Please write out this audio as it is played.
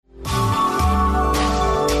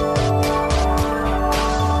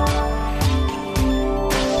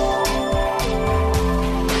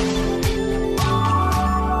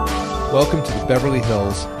Welcome to the Beverly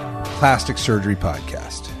Hills Plastic Surgery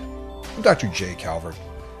Podcast. I'm Dr. Jay Calvert,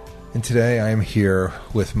 and today I am here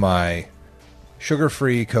with my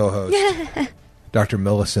sugar-free co-host, Dr.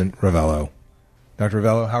 Millicent Ravello. Dr.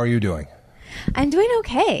 Ravello, how are you doing? I'm doing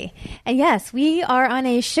okay. And yes, we are on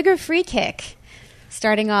a sugar-free kick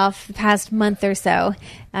starting off the past month or so.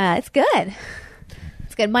 It's good.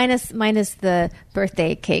 It's good, minus the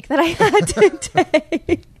birthday cake that I had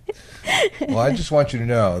today. Well, I just want you to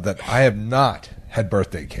know that I have not had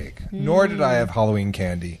birthday cake, nor did I have Halloween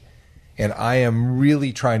candy. And I am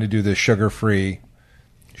really trying to do this sugar-free,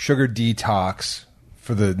 sugar detox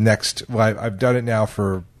for the next, well, I've done it now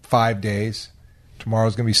for 5 days.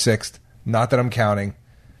 Tomorrow's going to be 6th. Not that I'm counting,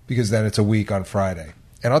 because then it's a week on Friday.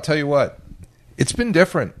 And I'll tell you what, it's been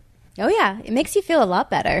different. Oh, yeah. It makes you feel a lot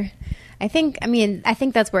better. I think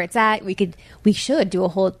that's where it's at. We should do a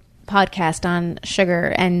whole podcast on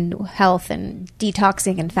sugar and health and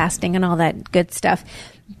detoxing and fasting and all that good stuff.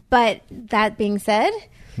 But that being said,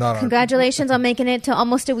 congratulations on making it to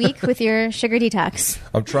almost a week with your sugar detox.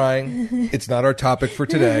 I'm trying. It's not our topic for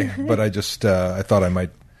today, but I just I thought I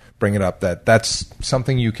might bring it up that's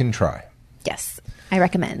something you can try. Yes, I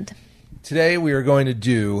recommend. Today we are going to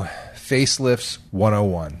do Facelifts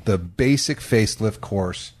 101, the basic facelift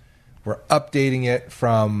course. We're updating it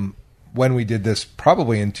from when we did this,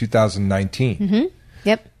 probably in 2019. Mm-hmm.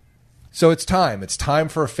 Yep. So it's time. It's time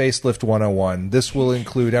for a Facelift 101. This will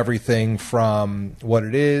include everything from what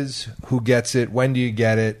it is, who gets it, when do you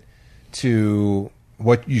get it, to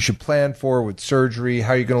what you should plan for with surgery,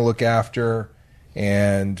 how you're going to look after,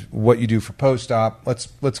 and what you do for post-op.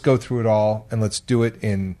 Let's go through it all, and let's do it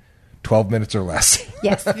in 12 minutes or less.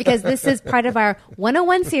 Yes, because this is part of our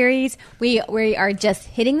 101 series. We are just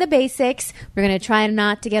hitting the basics. We're going to try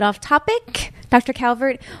not to get off topic, Dr.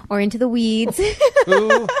 Calvert, or into the weeds.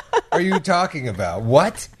 Who are you talking about?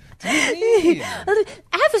 What do you mean? I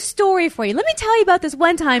have a story for you. Let me tell you about this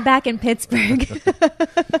one time back in Pittsburgh.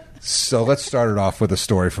 So let's start it off with a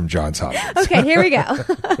story from Johns Hopkins. Okay, here we go.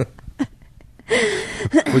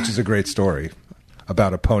 Which is a great story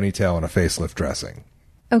about a ponytail and a facelift dressing.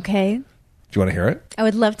 Okay. Do you want to hear it? I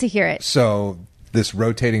would love to hear it. So this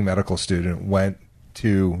rotating medical student went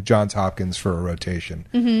to Johns Hopkins for a rotation.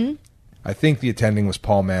 Mm-hmm. I think the attending was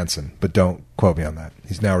Paul Manson, but don't quote me on that.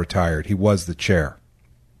 He's now retired. He was the chair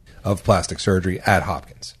of plastic surgery at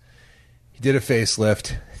Hopkins. He did a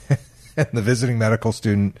facelift, and the visiting medical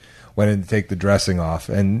student went in to take the dressing off.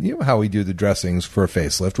 And you know how we do the dressings for a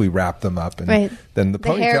facelift. We wrap them up, and then the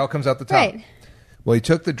ponytail hair comes out the top. Right. Well, he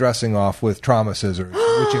took the dressing off with trauma scissors,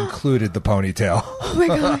 which included the ponytail. Oh, my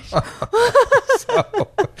gosh.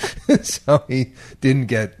 So he didn't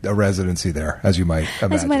get a residency there, as you might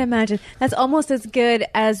imagine. As you might imagine. That's almost as good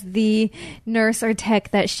as the nurse or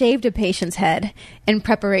tech that shaved a patient's head in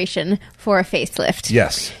preparation for a facelift.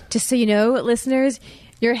 Yes. Just so you know, listeners,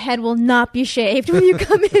 your head will not be shaved when you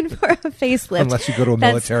come in for a facelift. Unless you go to a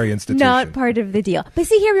military institution. Not part of the deal. But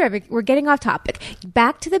see, here we are. We're getting off topic.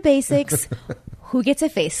 Back to the basics. Who gets a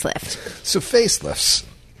facelift? So facelifts,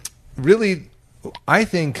 really, I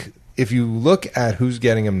think if you look at who's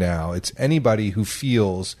getting them now, it's anybody who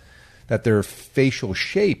feels that their facial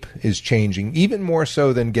shape is changing, even more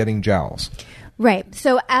so than getting jowls. Right.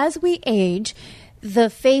 So as we age, the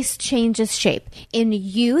face changes shape. In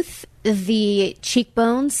youth, the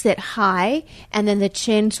cheekbones sit high and then the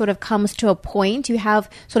chin sort of comes to a point. You have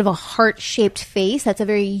sort of a heart-shaped face. That's a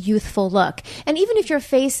very youthful look. And even if your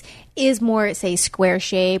face is more, say,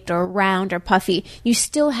 square-shaped or round or puffy, you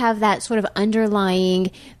still have that sort of underlying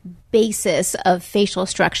basis of facial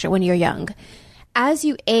structure when you're young. As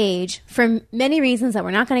you age, for many reasons that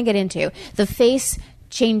we're not going to get into, the face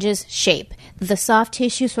changes shape. The soft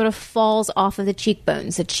tissue sort of falls off of the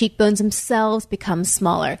cheekbones. The cheekbones themselves become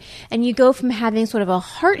smaller. And you go from having sort of a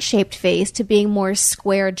heart-shaped face to being more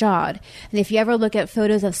square-jawed. And if you ever look at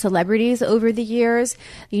photos of celebrities over the years,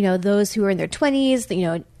 you know, those who are in their 20s, you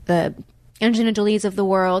know, the Angelina Jolies of the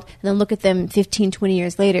world, and then look at them 15, 20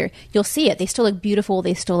 years later, you'll see it. They still look beautiful.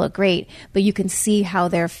 They still look great. But you can see how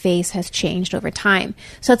their face has changed over time.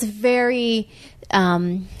 So it's very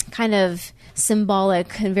kind of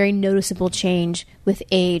symbolic and very noticeable change with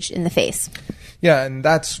age in the face. Yeah, and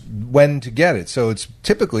that's when to get it. So it's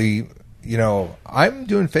typically, you know, I'm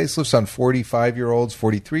doing facelifts on 45-year-olds,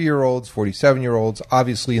 43-year-olds, 47-year-olds,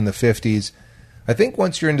 obviously in the 50s. I think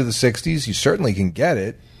once you're into the 60s, you certainly can get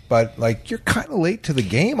it, but like you're kind of late to the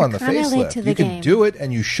game on the facelift. You can do it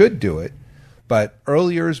and you should do it, but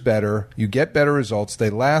earlier is better. You get better results. They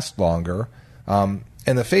last longer.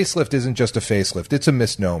 And the facelift isn't just a facelift. It's a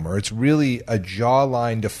misnomer. It's really a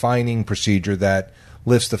jawline defining procedure that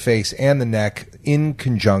lifts the face and the neck in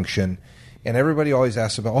conjunction. And everybody always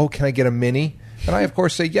asks about, oh, can I get a mini? And I, of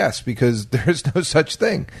course, say yes, because there's no such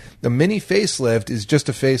thing. The mini facelift is just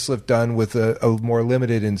a facelift done with a more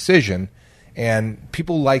limited incision. And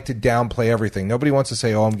people like to downplay everything. Nobody wants to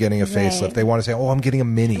say, oh, I'm getting a facelift. Right. They want to say, oh, I'm getting a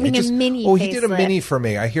mini. I'm getting a mini oh, he did a facelift. mini for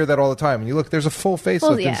me. I hear that all the time. And you look, there's a full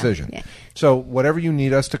facelift incision. Yeah. So whatever you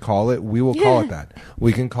need us to call it, we will call it that.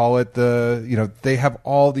 We can call it they have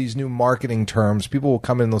all these new marketing terms. People will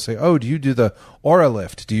come in and they'll say, oh, do you do the aura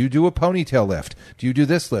lift? Do you do a ponytail lift? Do you do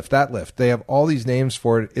this lift, that lift? They have all these names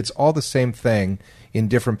for it. It's all the same thing in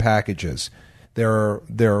different packages. There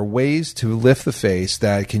are ways to lift the face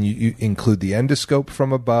that can you include the endoscope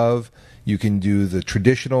from above. You can do the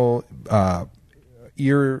traditional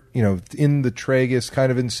ear, in the tragus kind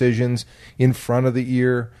of incisions in front of the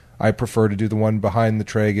ear. I prefer to do the one behind the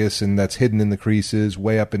tragus, and that's hidden in the creases,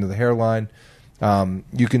 way up into the hairline.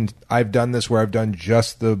 I've done this where I've done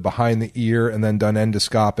just the behind the ear and then done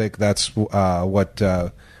endoscopic. That's what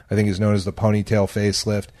I think is known as the ponytail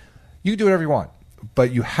facelift. You can do whatever you want.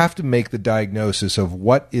 But you have to make the diagnosis of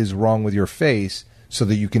what is wrong with your face so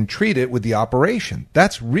that you can treat it with the operation.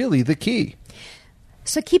 That's really the key.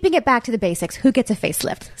 So keeping it back to the basics, who gets a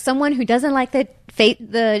facelift? Someone who doesn't like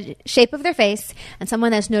the shape of their face, and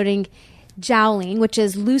someone that's noting jowling, which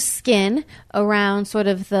is loose skin around sort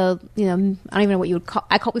of the, I don't even know what you would call.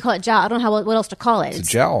 We call it jowl. I don't know what else to call it. It's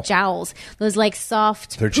a jowl. Jowls. Those like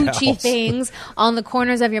soft, They're poochy jowls. things on the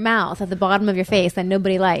corners of your mouth, at the bottom of your face that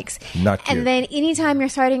nobody likes. Not cute. And then anytime you're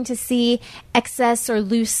starting to see excess or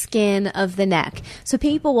loose skin of the neck. So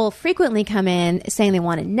people will frequently come in saying they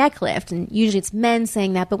want a neck lift, and usually it's men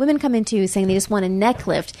saying that, but women come in too saying they just want a neck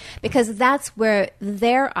lift because that's where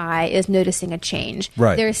their eye is noticing a change.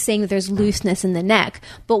 Right. They're saying that there's looseness in the neck.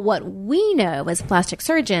 But what we know as plastic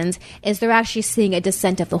surgeons is they're actually seeing a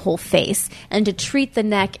descent of the whole face. And to treat the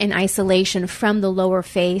neck in isolation from the lower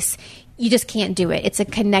face, you just can't do it.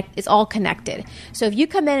 It's all connected. So if you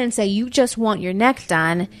come in and say you just want your neck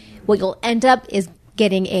done, what you'll end up is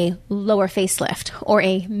getting a lower facelift or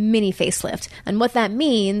a mini facelift. And what that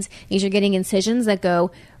means is you're getting incisions that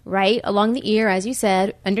go right along the ear, as you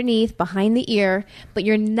said, underneath, behind the ear, but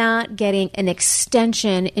you're not getting an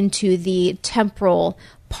extension into the temporal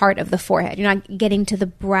part of the forehead. You're not getting to the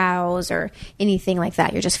brows or anything like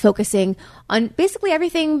that. You're just focusing on basically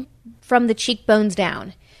everything from the cheekbones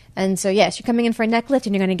down. And so, yes, you're coming in for a neck lift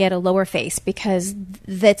and you're going to get a lower face because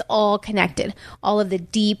that's all connected. All of the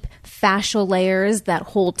deep fascial layers that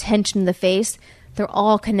hold tension in the face, they're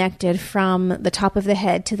all connected from the top of the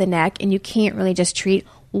head to the neck, and you can't really just treat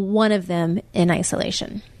one of them in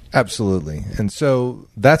isolation. Absolutely. And so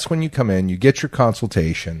that's when you come in, you get your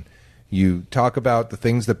consultation, you talk about the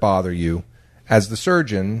things that bother you. As the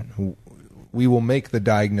surgeon, we will make the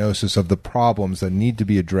diagnosis of the problems that need to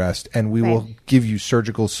be addressed, and we will give you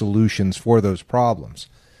surgical solutions for those problems.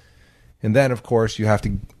 And then, of course, you have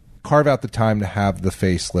to carve out the time to have the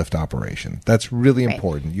facelift operation. That's really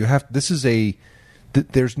important.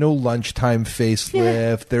 There's no lunchtime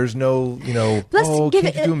facelift. There's no,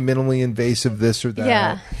 can't you do minimally invasive this or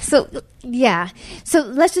that? So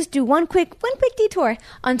let's just do one quick detour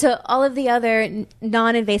onto all of the other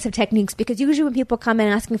non-invasive techniques, because usually when people come in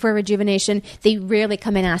asking for a rejuvenation, they rarely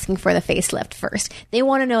come in asking for the facelift first. They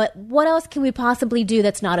want to know what else can we possibly do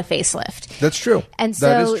that's not a facelift. That's true. And so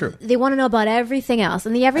that is true. They want to know about everything else.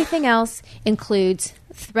 And the everything else includes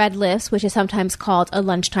thread lifts, which is sometimes called a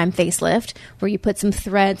lunchtime facelift, where you put some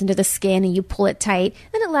threads into the skin and you pull it tight,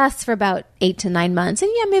 and it lasts for about 8 to 9 months.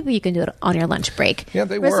 And maybe you can do it on your lunch break. Yeah,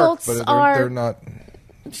 they Results work, but they're not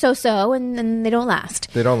so, and they don't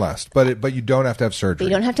last. They don't last, but you don't have to have surgery. But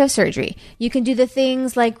you don't have to have surgery. You can do the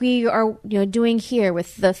things like we are doing here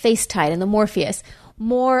with the Face Tite and the Morpheus,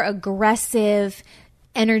 more aggressive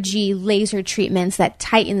energy laser treatments that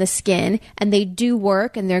tighten the skin, and they do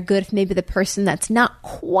work, and they're good for maybe the person that's not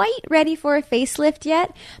quite ready for a facelift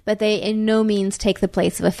yet, but they in no means take the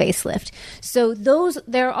place of a facelift. So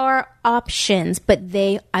there are options, but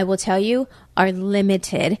they, I will tell you, are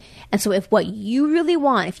limited. And so if what you really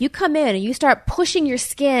want, if you come in and you start pushing your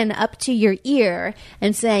skin up to your ear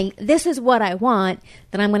and saying, this is what I want,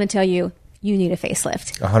 then I'm going to tell you, you need a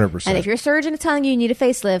facelift. 100%. And if your surgeon is telling you need a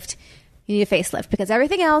facelift, you need a facelift, because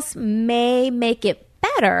everything else may make it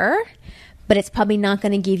better, but it's probably not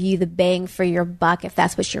going to give you the bang for your buck if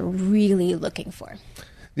that's what you're really looking for.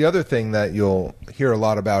 The other thing that you'll hear a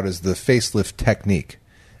lot about is the facelift technique.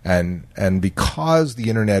 And because the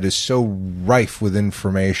internet is so rife with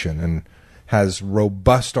information and has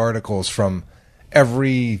robust articles from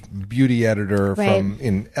every beauty editor, from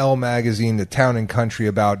in Elle magazine to Town and Country,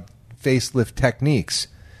 about facelift techniques,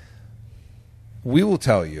 we will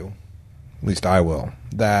tell you, at least I will,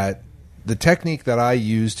 that the technique that I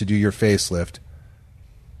use to do your facelift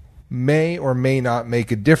may or may not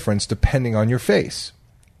make a difference depending on your face.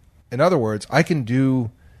 In other words, I can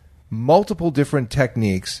do multiple different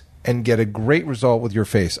techniques and get a great result with your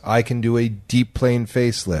face. I can do a deep plane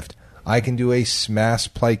facelift. I can do a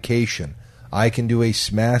smash plication. I can do a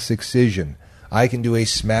smash excision. I can do a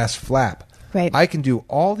smash flap. Right. I can do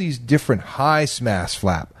all these different high smash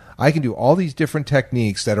flap. I can do all these different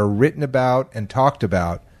techniques that are written about and talked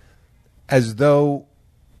about as though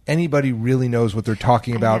anybody really knows what they're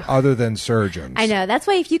talking about other than surgeons. I know. That's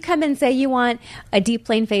why if you come and say you want a deep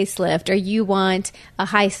plane facelift or you want a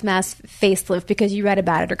high smash facelift because you read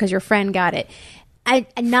about it or because your friend got it,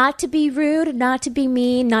 not to be rude, not to be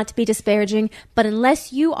mean, not to be disparaging, but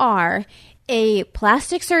unless you are a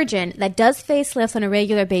plastic surgeon that does facelifts on a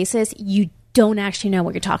regular basis, you don't actually know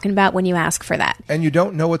what you're talking about when you ask for that. And you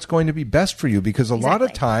don't know what's going to be best for you because a lot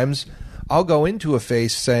of times I'll go into a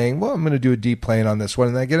face saying, well, I'm going to do a deep plane on this one.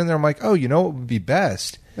 And I get in there, I'm like, oh, you know what would be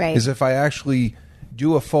best is if I actually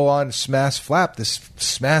do a full-on smash flap. This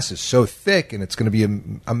smash is so thick and it's going to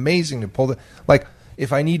be amazing to pull the... Like,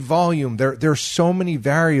 if I need volume, there are so many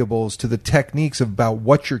variables to the techniques about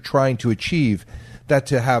what you're trying to achieve that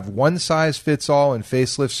to have one size fits all in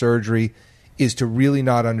facelift surgery is to really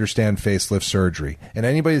not understand facelift surgery. And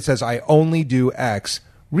anybody that says, I only do X,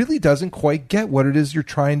 really doesn't quite get what it is you're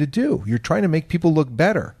trying to do. You're trying to make people look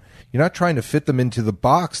better. You're not trying to fit them into the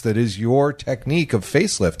box that is your technique of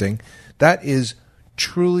facelifting. That is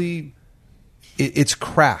truly, it's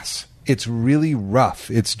crass. It's really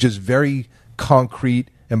rough. It's just very concrete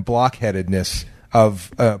and blockheadedness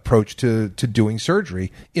of approach to doing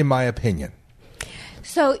surgery, in my opinion.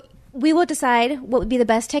 So we will decide what would be the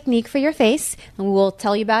best technique for your face, and we will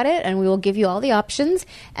tell you about it, and we will give you all the options.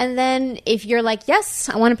 And then if you're like, yes,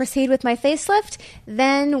 I want to proceed with my facelift,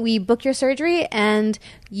 then we book your surgery, and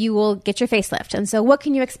you will get your facelift. And so what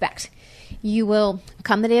can you expect? You will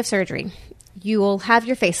come the day of surgery. You will have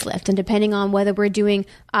your facelift, and depending on whether we're doing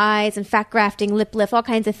eyes and fat grafting, lip lift, all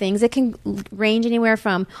kinds of things, it can range anywhere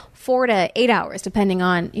from 4 to 8 hours, depending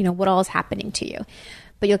on what all is happening to you.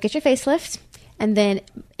 But you'll get your facelift. And then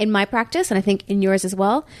in my practice, and I think in yours as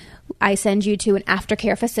well, I send you to an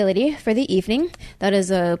aftercare facility for the evening. That is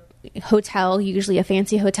a hotel, usually a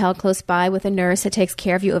fancy hotel close by with a nurse that takes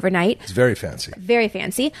care of you overnight. It's very fancy. Very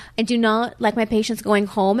fancy. I do not like my patients going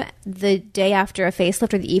home the day after a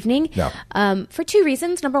facelift or the evening. No. For 2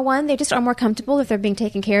 reasons. Number one, they just are more comfortable if they're being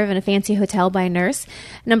taken care of in a fancy hotel by a nurse.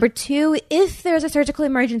 Number two, if there's a surgical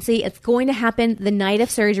emergency, it's going to happen the night of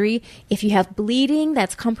surgery. If you have bleeding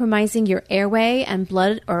that's compromising your airway and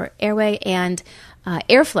blood or airway and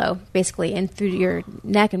airflow, basically, and through your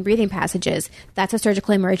neck and breathing passages, that's a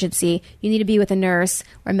surgical emergency. You need to be with a nurse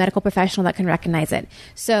or a medical professional that can recognize it.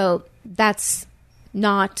 So that's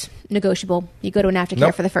not negotiable. You go to an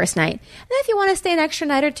aftercare for the first night. And if you want to stay an extra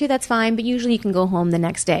night or two, that's fine, but usually you can go home the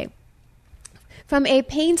next day. From a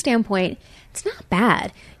pain standpoint, it's not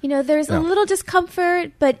bad. There's a little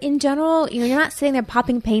discomfort, but in general, you're not sitting there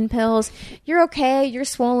popping pain pills. You're okay. You're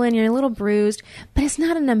swollen. You're a little bruised, but it's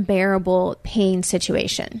not an unbearable pain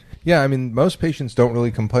situation. Yeah, I mean, most patients don't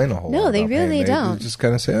really complain a whole lot. No, they about really pain. don't. They just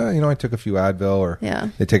kind of say, I took a few Advil, or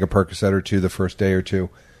they take a Percocet or two the first day or two.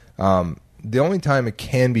 The only time it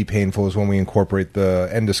can be painful is when we incorporate the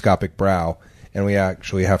endoscopic brow, and we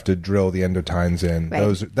actually have to drill the endotines in.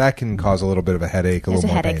 Right. That can cause a little bit of a headache, There's little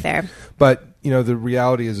more headache pain there. But the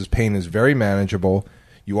reality is pain is very manageable.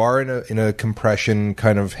 You are in a compression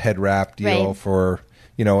kind of head wrap deal for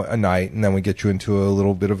a night, and then we get you into a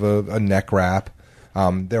little bit of a neck wrap.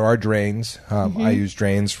 There are drains. I use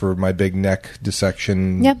drains for my big neck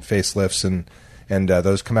dissection facelifts, and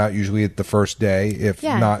those come out usually at the first day, if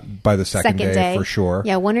not by the second day for sure.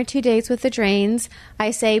 Yeah, 1 or 2 days with the drains.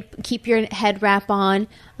 I say keep your head wrap on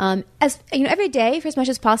every day for as much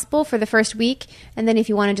as possible for the first week, and then if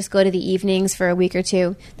you want to just go to the evenings for a week or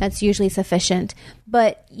two, that's usually sufficient.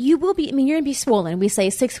 But you will be, you're going to be swollen. We say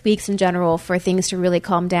 6 weeks in general for things to really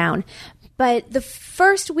calm down. But the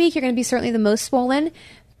first week, you're going to be certainly the most swollen.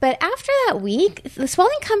 But after that week, the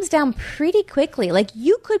swelling comes down pretty quickly. Like,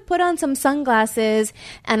 you could put on some sunglasses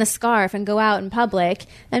and a scarf and go out in public,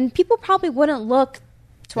 and people probably wouldn't look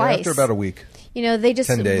twice. Yeah, after about a week. They just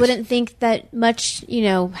wouldn't think that much,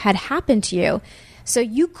 had happened to you. So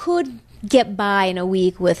you could get by in a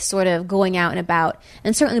week with sort of going out and about.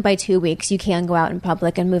 And certainly by 2 weeks, you can go out in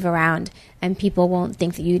public and move around and people won't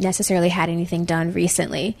think that you necessarily had anything done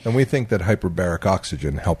recently. And we think that hyperbaric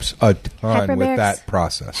oxygen helps a ton with that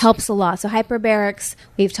process. Helps a lot. So hyperbarics,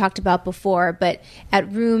 we've talked about before, but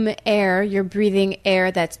at room air, you're breathing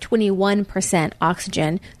air that's 21%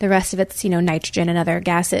 oxygen. The rest of it's, nitrogen and other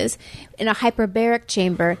gases. In a hyperbaric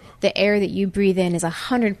chamber, the air that you breathe in is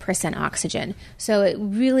 100% oxygen. So it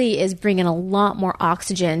really is bringing a lot more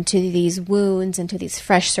oxygen to these wounds and to these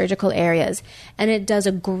fresh surgical areas. And it does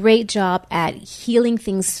a great job at healing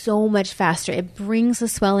things so much faster. It brings the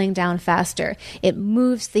swelling down faster. It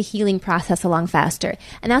moves the healing process along faster.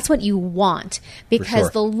 And that's what you want,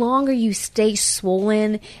 because the longer you stay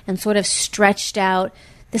swollen and sort of stretched out,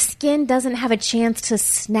 the skin doesn't have a chance to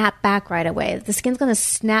snap back right away. The skin's going to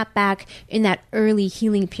snap back in that early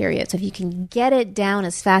healing period. So if you can get it down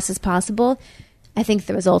as fast as possible, I think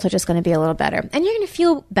the results are just going to be a little better. And you're going to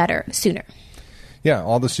feel better sooner. Yeah,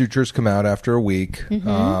 all the sutures come out after a week.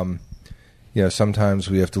 Sometimes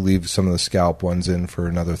we have to leave some of the scalp ones in for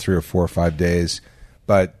another 3 or 4 or 5 days.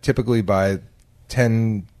 But typically by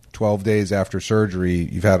 10, 12 days after surgery,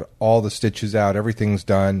 you've had all the stitches out, everything's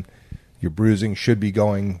done. Your bruising should be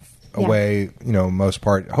going away, most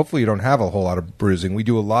part. Hopefully you don't have a whole lot of bruising. We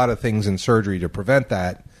do a lot of things in surgery to prevent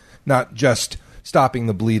that, not just stopping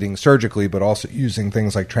the bleeding surgically, but also using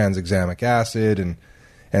things like tranexamic acid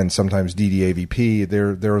and sometimes DDAVP.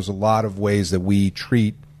 There's a lot of ways that we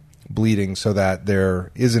treat bleeding so that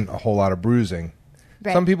there isn't a whole lot of bruising.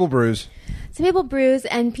 Right. Some people bruise.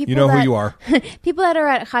 And people who you are. People that are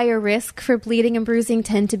at higher risk for bleeding and bruising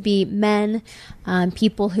tend to be men,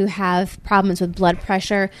 people who have problems with blood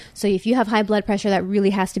pressure. So if you have high blood pressure, that really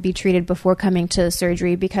has to be treated before coming to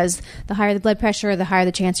surgery, because the higher the blood pressure, the higher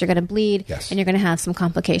the chance you're going to bleed, and you're going to have some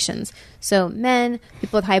complications. So men,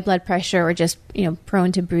 people with high blood pressure, or just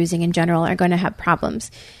prone to bruising in general, are going to have problems.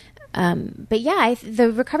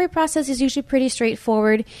 The recovery process is usually pretty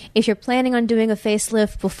straightforward. If you're planning on doing a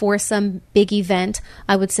facelift before some big event,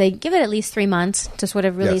 I would say give it at least 3 months to sort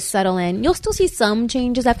of really settle in. You'll still see some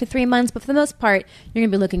changes after 3 months, but for the most part, you're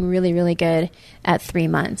going to be looking really, really good at 3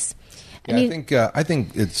 months. I think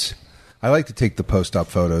I like to take the post-op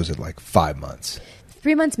photos at like 5 months.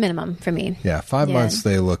 3 months minimum for me. Yeah, 5 months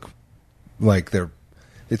they look like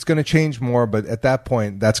it's going to change more, but at that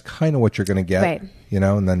point, that's kind of what you're going to get. Right.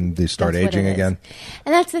 And then they start aging again.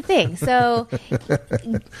 And that's the thing. So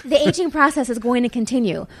the aging process is going to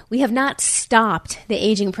continue. We have not stopped the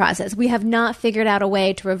aging process. We have not figured out a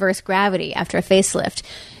way to reverse gravity after a facelift.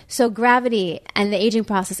 So gravity and the aging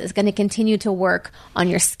process is going to continue to work on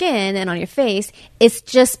your skin and on your face. It's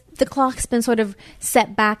just the clock's been sort of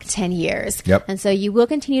set back 10 years. Yep. And so you will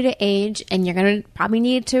continue to age, and you're going to probably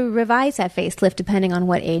need to revise that facelift depending on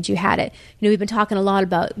what age you had it. We've been talking a lot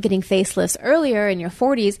about getting facelifts earlier in your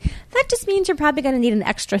 40s. That just means you're probably going to need an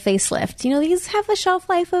extra facelift. These have a shelf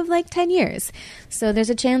life of like 10 years. So there's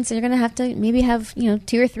a chance that you're going to have to maybe have,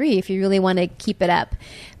 2 or 3 if you really want to keep it up.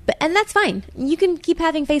 And that's fine. You can keep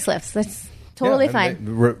having facelifts. That's totally fine.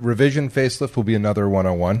 Revision facelift will be another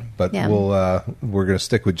 101, but we're going to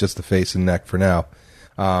stick with just the face and neck for now.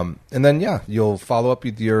 And then you'll follow up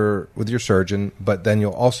with your surgeon, but then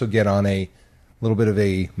you'll also get on a little bit of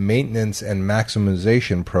a maintenance and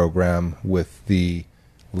maximization program with the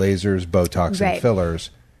lasers, Botox, and fillers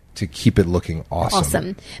to keep it looking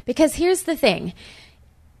awesome. Because here's the thing.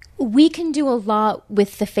 We can do a lot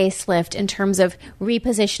with the facelift in terms of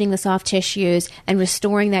repositioning the soft tissues and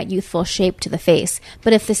restoring that youthful shape to the face.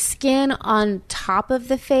 But if the skin on top of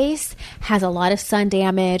the face has a lot of sun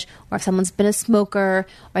damage, or if someone's been a smoker,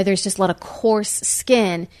 or there's just a lot of coarse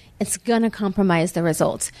skin, it's going to compromise the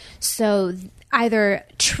results. So either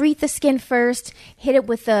treat the skin first, hit it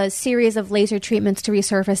with a series of laser treatments to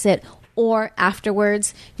resurface it, or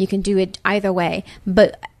afterwards. You can do it either way.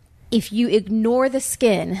 But if you ignore the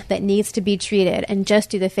skin that needs to be treated and just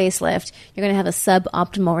do the facelift, you're going to have a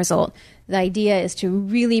suboptimal result. The idea is to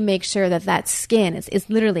really make sure that skin it's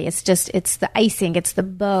the icing, it's the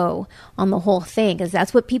bow on the whole thing, because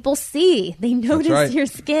that's what people see. They notice your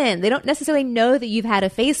skin. They don't necessarily know that you've had a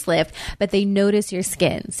facelift, but they notice your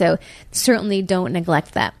skin. So certainly don't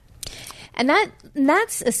neglect that. And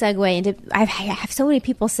that's a segue into, I have so many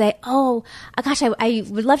people say, oh, gosh, I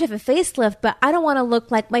would love to have a facelift, but I don't want to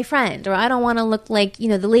look like my friend, or I don't want to look like,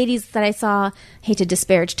 the ladies that I saw. I hate to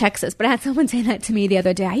disparage Texas, but I had someone say that to me the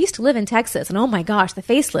other day. I used to live in Texas, and oh my gosh, the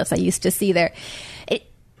facelifts I used to see there.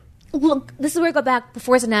 Look, this is where I go back,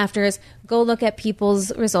 befores and afters. Go look at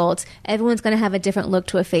people's results. Everyone's going to have a different look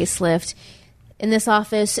to a facelift. In this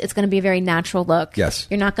office, it's going to be a very natural look. Yes.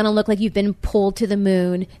 You're not going to look like you've been pulled to the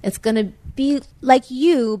moon. It's going to be like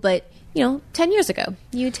you, but 10 years ago.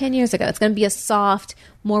 You 10 years ago. It's going to be a soft,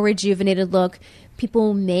 more rejuvenated look.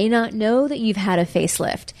 People may not know that you've had a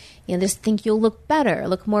facelift. Just think you'll look better,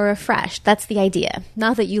 look more refreshed. That's the idea.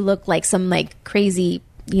 Not that you look like some crazy,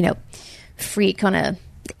 freak on a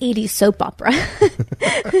 80s soap opera.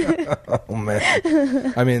 Oh,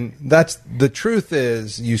 man. I mean, that's the truth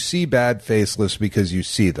is you see bad facelifts because you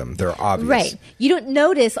see them. They're obvious. Right. You don't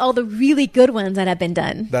notice all the really good ones that have been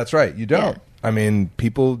done. That's right. You don't. Yeah. I mean,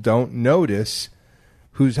 people don't notice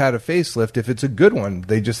who's had a facelift if it's a good one.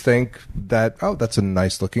 They just think that, oh, that's a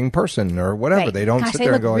nice looking person or whatever. Right. They don't Gosh, sit they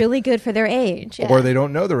there look and go really good for their age. Yeah. or they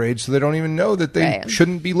don't know their age, so they don't even know that they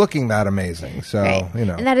shouldn't be looking that amazing. So, Right.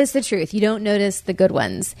 And that is the truth. You don't notice the good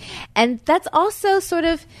ones. And that's also sort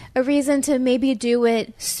of a reason to maybe do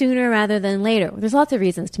it sooner rather than later. There's lots of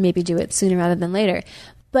reasons to maybe do it sooner rather than later.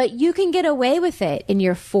 But you can get away with it in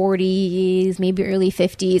your 40s, maybe early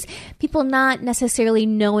 50s. People not necessarily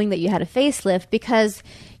knowing that you had a facelift because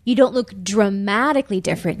you don't look dramatically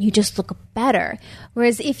different. You just look better.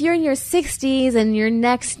 Whereas if you're in your 60s and your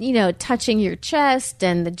neck's, touching your chest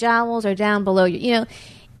and the jowls are down below you,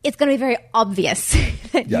 it's going to be very obvious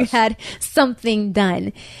that you had something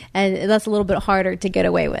done. And that's a little bit harder to get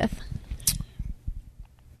away with.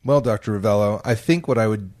 Well, Dr. Ravello, I think what I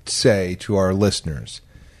would say to our listeners,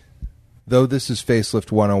 though this is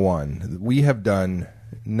Facelift 101, we have done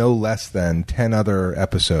no less than 10 other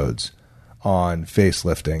episodes on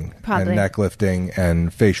facelifting and neck lifting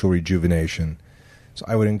and facial rejuvenation. So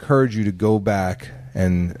I would encourage you to go back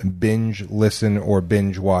and binge listen or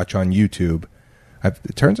binge watch on YouTube.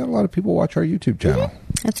 It turns out a lot of people watch our YouTube channel.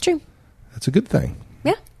 Mm-hmm. That's true. That's a good thing.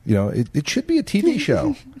 Yeah. It should be a TV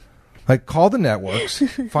show. Call the networks,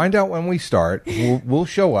 find out when we start. We'll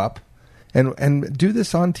show up and do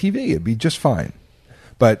this on TV. It'd be just fine.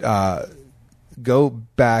 But go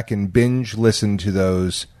back and binge listen to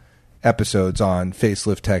those episodes on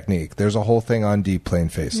facelift technique. There's a whole thing on deep plane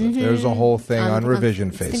facelift. Mm-hmm. There's a whole thing on revision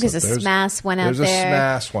facelift. I think there's a SMAS one out there. There's a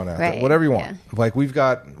SMAS one out there. Whatever you want. Yeah. We've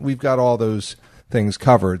got all those things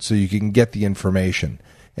covered so you can get the information.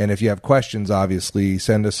 And if you have questions, obviously,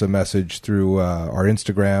 send us a message through our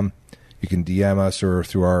Instagram. You can DM us or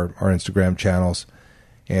through our Instagram channels,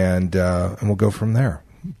 and we'll go from there.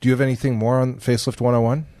 Do you have anything more on Facelift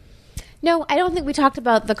 101? No, I don't think we talked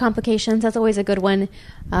about the complications. That's always a good one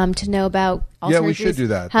to know about. All we should do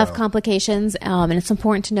that. Have complications, and it's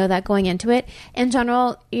important to know that going into it. In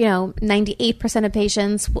general, 98% of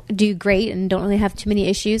patients do great and don't really have too many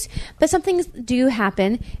issues. But some things do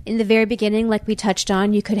happen in the very beginning, like we touched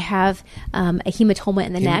on. You could have a hematoma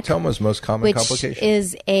in the neck. Hematoma is most common complication. Which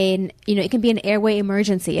is it can be an airway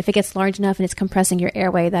emergency. If it gets large enough and it's compressing your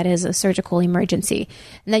airway, that is a surgical emergency,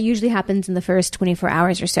 and that usually happens in the first 24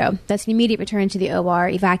 hours or so. That's an immediate return to the OR,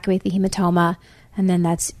 evacuate the hematoma. And then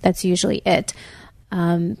that's usually it.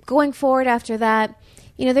 Going forward after that,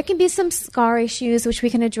 there can be some scar issues which we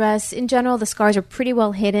can address. In general, the scars are pretty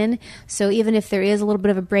well hidden. So even if there is a little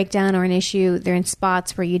bit of a breakdown or an issue, they're in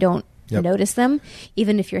spots where you don't notice them,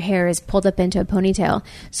 even if your hair is pulled up into a ponytail.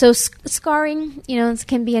 So scarring,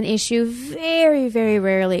 can be an issue very, very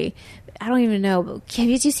rarely. I don't even know.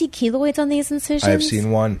 Did you see keloids on these incisions? I've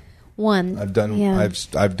seen one. I've done. Yeah.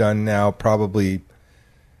 I've done now probably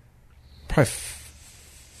 500-600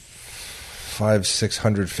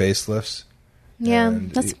 facelifts. Yeah,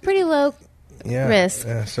 that's pretty low risk.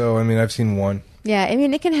 Yeah, so I've seen one. Yeah,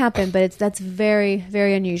 it can happen, but that's very,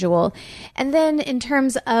 very unusual. And then in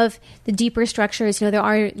terms of the deeper structures, there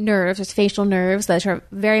are nerves, there's facial nerves that are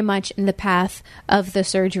very much in the path of the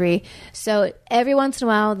surgery. So every once in a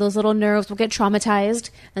while, those little nerves will get traumatized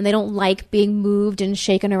and they don't like being moved and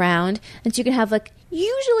shaken around. And so you can have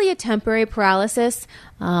usually a temporary paralysis.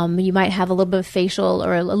 You might have a little bit of facial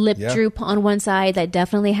or a lip droop on one side. That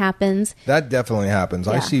definitely happens. That definitely happens.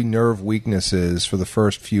 Yeah. I see nerve weaknesses for the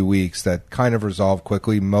first few weeks that kind of resolve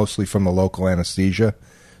quickly, mostly from the local anesthesia.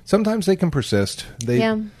 Sometimes they can persist.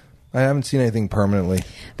 I haven't seen anything permanently.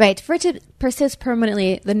 Right. For it to persist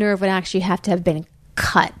permanently, the nerve would actually have to have been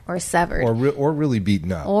cut or severed. Or really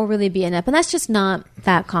beaten up. And that's just not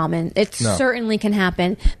that common. It certainly can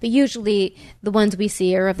happen, but usually the ones we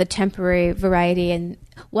see are of the temporary variety, and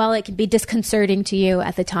while it can be disconcerting to you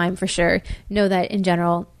at the time for sure, know that in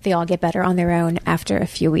general they all get better on their own after a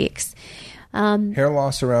few weeks. Hair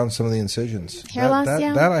loss around some of the incisions.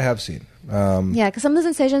 That I have seen. Because some of those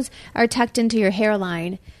incisions are tucked into your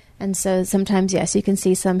hairline. And so sometimes, yes, you can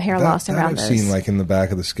see some hair loss around those. I've seen in the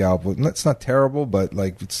back of the scalp. That's not terrible, but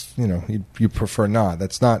it's, you prefer not.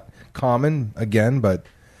 That's not common, again, but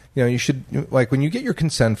you should, like, when you get your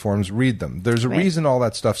consent forms, read them. There's a reason all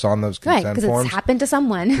that stuff's on those consent forms. Because it's happened to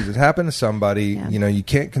someone. Because it happened to somebody. Yeah. You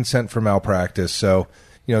can't consent for malpractice. So,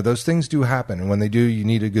 those things do happen. And when they do, you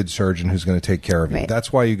need a good surgeon who's going to take care of you.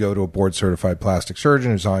 That's why you go to a board-certified plastic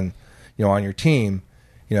surgeon who's on your team,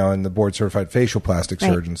 and the board-certified facial plastic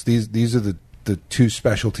surgeons. These are the two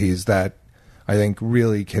specialties that I think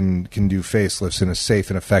really can do facelifts in a safe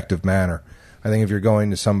and effective manner. I think if you're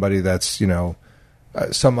going to somebody that's,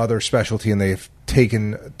 some other specialty and they've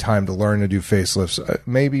taken time to learn to do facelifts,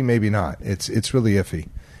 maybe not. It's really iffy.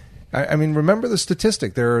 I mean, remember the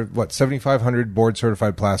statistic. There are, 7,500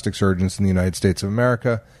 board-certified plastic surgeons in the United States of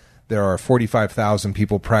America. There are 45,000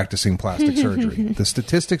 people practicing plastic surgery. The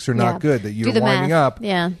statistics are not good that you're winding up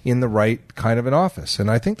in the right kind of an office. And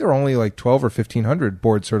I think there are only like 12 or 1,500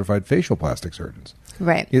 board-certified facial plastic surgeons.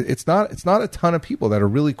 Right. It's not a ton of people that are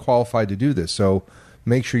really qualified to do this. So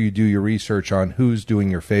make sure you do your research on who's doing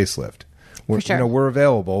your facelift. We're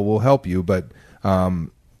available. We'll help you, but to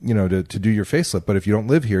do your facelift. But if you don't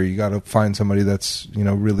live here, you got to find somebody that's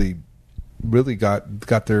really got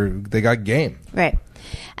game. Right.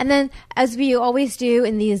 And then, as we always do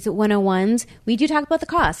in these 101s, we do talk about the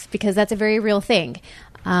cost because that's a very real thing.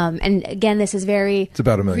 And again, this is it's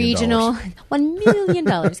about $1 million. Regional. $1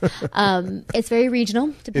 million. It's very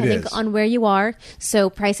regional depending on where you are. So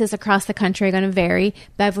prices across the country are going to vary.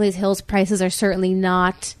 Beverly Hills prices are certainly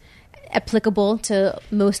not applicable to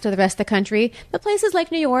most of the rest of the country, but places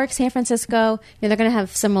like New York, San Francisco, they're going to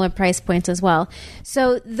have similar price points as well.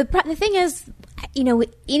 So the thing is,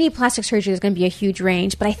 any plastic surgery is going to be a huge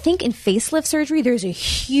range, but I think in facelift surgery there's a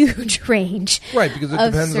huge range. Right, because it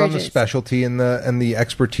depends on the specialty and the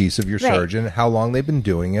expertise of your surgeon, how long they've been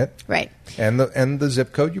doing it, right, and the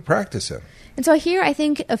zip code you practice in. And so here, I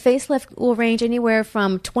think a facelift will range anywhere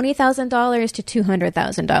from $20,000 to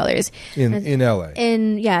 $200,000 in LA.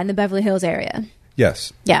 In the Beverly Hills area.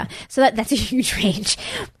 Yes. Yeah. So that's a huge range,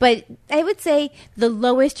 but I would say the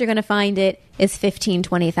lowest you're going to find it is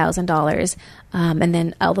 $15,000-$20,000, and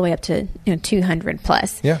then all the way up to $200,000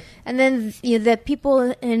 plus. Yeah. And then the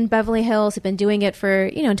people in Beverly Hills have been doing it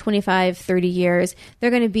for 25, 30 years.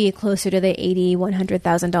 They're going to be closer to the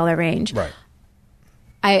 $80,000-$100,000 range. Right.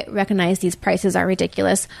 I recognize these prices are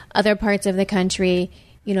ridiculous. Other parts of the country,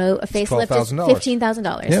 a facelift is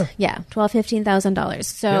 $15,000. Yeah, $12,000-$15,000.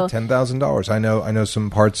 So $10,000. I know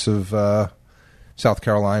some parts of South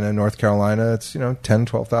Carolina, North Carolina. It's $10,000,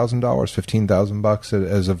 $12,000, $15,000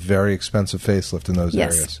 as a very expensive facelift in those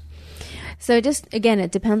areas. So just, again,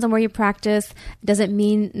 it depends on where you practice. It doesn't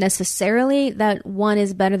mean necessarily that one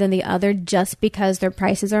is better than the other just because their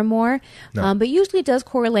prices are more. No. But usually it does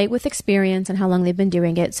correlate with experience and how long they've been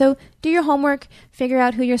doing it. So do your homework, figure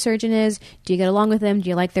out who your surgeon is. Do you get along with them? Do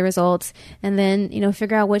you like the results? And then,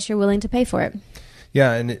 figure out what you're willing to pay for it.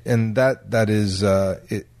 Yeah, and that is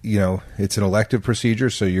it's an elective procedure,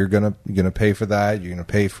 so you're gonna pay for that. You're gonna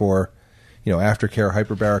pay for aftercare,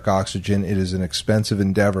 hyperbaric oxygen. It is an expensive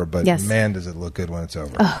endeavor, but man, does it look good when it's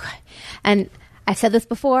over. Oh, and I've said this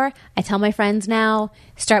before. I tell my friends now,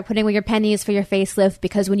 start putting away your pennies for your facelift,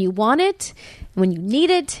 because when you want it, when you need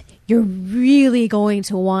it, you're really going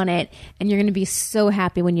to want it, and you're going to be so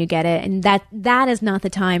happy when you get it. And that is not the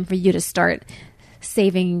time for you to start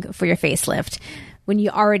saving for your facelift when you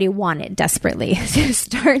already want it desperately. So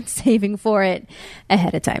start saving for it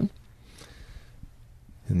ahead of time.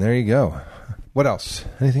 And there you go. What else?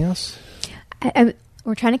 Anything else?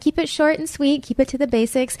 We're trying to keep it short and sweet, keep it to the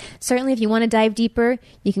basics. Certainly, if you want to dive deeper,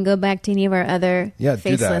 you can go back to any of our other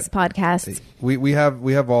Faceless podcasts. We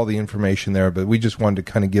have all the information there, but we just wanted to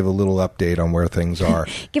kind of give a little update on where things are.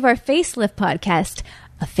 Give our Facelift podcast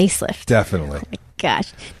a facelift. Definitely. Oh my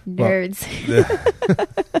gosh, nerds. Well,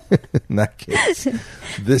 in that case,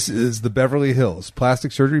 this is the Beverly Hills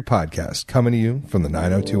Plastic Surgery Podcast, coming to you from the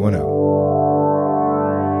 90210.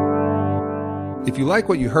 If you like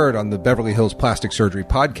what you heard on the Beverly Hills Plastic Surgery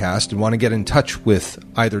Podcast and want to get in touch with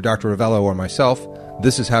either Dr. Ravello or myself,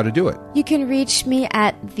 this is how to do it. You can reach me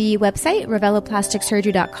at the website,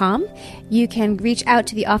 ravelloplasticsurgery.com. You can reach out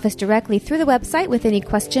to the office directly through the website with any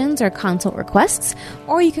questions or consult requests,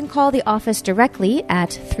 or you can call the office directly at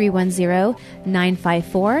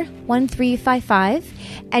 310-954-1355,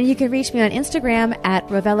 and you can reach me on Instagram at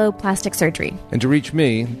Ravello Plastic Surgery. And to reach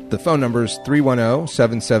me, the phone number is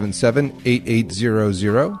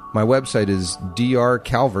 310-777-8800. My website is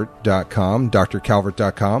drcalvert.com,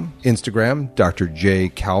 drcalvert.com, Instagram, Dr. J.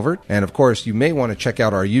 Calvert. And of course, you may want to check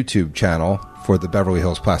out our YouTube channel for the Beverly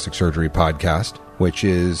Hills Plastic Surgery Podcast, which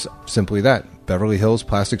is simply that, Beverly Hills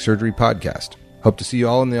Plastic Surgery Podcast. Hope to see you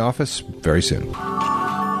all in the office very soon.